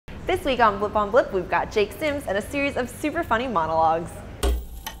This week on Blip, we've got Jake Sims and a series of super funny monologues.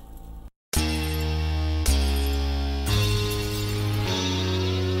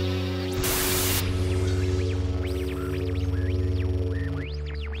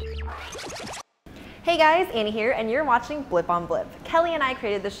 Hey guys, Annie here, and you're watching Blip on Blip. Kelly and I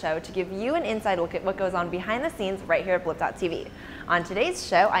created this show to give you an inside look at what goes on behind the scenes right here at Blip.tv. On today's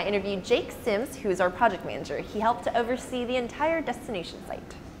show, I interviewed Jake Sims, who's our project manager. He helped to oversee the entire destination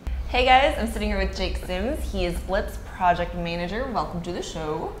site. Hey guys, I'm sitting here with Jake Sims. He is Blip's project manager. Welcome to the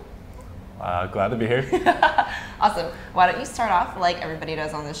show. Glad to be here. Awesome. Why don't you start off like everybody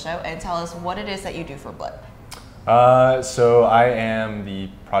does on this show and tell us what it is that you do for Blip. So I am the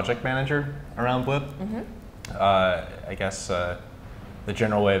project manager around Blip. I guess the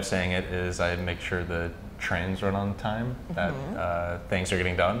general way of saying it is I make sure the trains run on time, that things are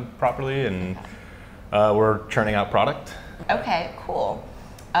getting done properly, and we're churning out product. Okay, cool.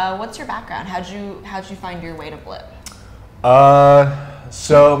 What's your background? How'd you find your way to Blip?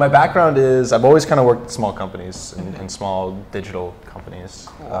 So my background is I've always kind of worked at small companies and small digital companies.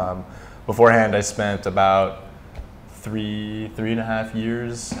 Cool. Beforehand, I spent about three and a half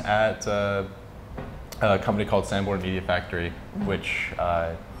years at a company called Sanborn Media Factory, which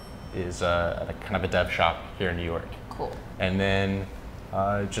is a kind of a dev shop here in New York. Cool. And then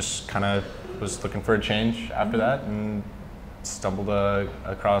just kind of was looking for a change after that and stumbled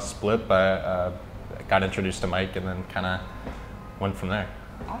across Blip. I got introduced to Mike and then kind of went from there.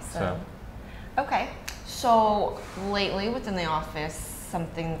 Awesome. Okay, so lately within the office,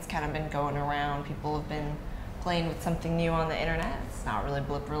 something's kind of been going around. People have been playing with something new on the internet. It's not really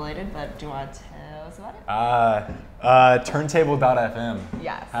Blip related, but do you want to tell us about it? Turntable.fm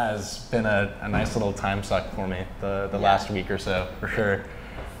Yes. has been a nice little time suck for me the last week or so, for sure.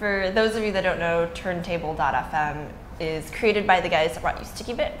 For those of you that don't know, Turntable.fm is created by the guys that brought you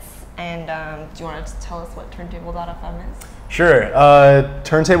Sticky Bits. And do you want to tell us what Turntable.fm is? Sure.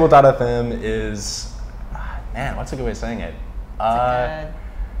 Turntable.fm is, man, what's a good way of saying it? It's like a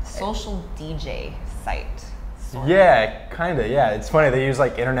social DJ site. Yeah, kind of, yeah. It's funny, they use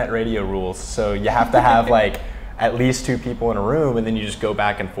like internet radio rules. So you have to have like at least two people in a room and then you just go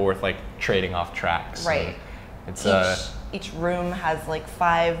back and forth like trading off tracks. Right. It's each room has like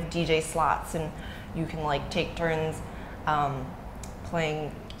 5 DJ slots and you can like take turns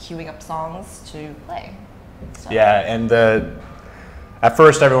queuing up songs to play. So. Yeah, and at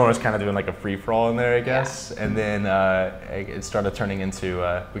first everyone was kind of doing like a free-for-all in there, I guess. Yeah. And then it started turning into,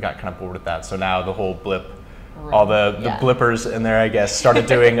 we got kind of bored with that. So now the whole Blip, all the Blippers in there, I guess, started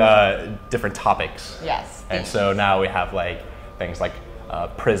doing different topics. Yes. And so now we have like things like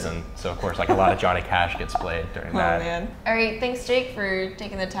prison. So of course, like a lot of Johnny Cash gets played during that. Oh man. All right, thanks Jake for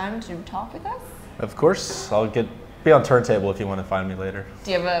taking the time to talk with us. Of course, I'll be on Turntable if you want to find me later.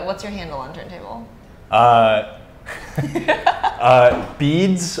 Do you have what's your handle on Turntable?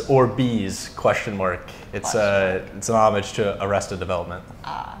 Beads or bees? Question mark. It's an homage to Arrested Development.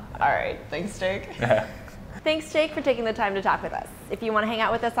 All right. Thanks, Jake. Thanks, Jake, for taking the time to talk with us. If you want to hang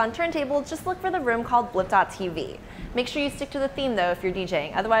out with us on Turntable, just look for the room called Blip.tv. Make sure you stick to the theme, though, if you're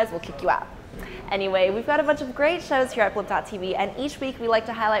DJing. Otherwise, we'll kick you out. Anyway, we've got a bunch of great shows here at Blip.tv, and each week we like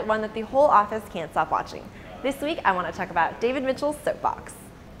to highlight one that the whole office can't stop watching. This week, I want to talk about David Mitchell's Soapbox.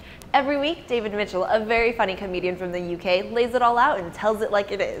 Every week, David Mitchell, a very funny comedian from the UK, lays it all out and tells it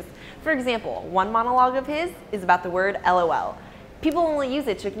like it is. For example, one monologue of his is about the word LOL. People only use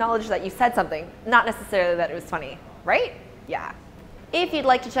it to acknowledge that you said something, not necessarily that it was funny, right? Yeah. If you'd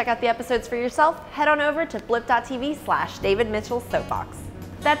like to check out the episodes for yourself, head on over to blip.tv/David Mitchell's Soapbox.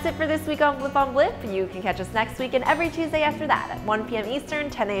 That's it for this week on Blip. You can catch us next week and every Tuesday after that at 1 p.m. Eastern,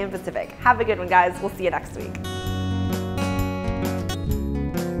 10 a.m. Pacific. Have a good one, guys. We'll see you next week.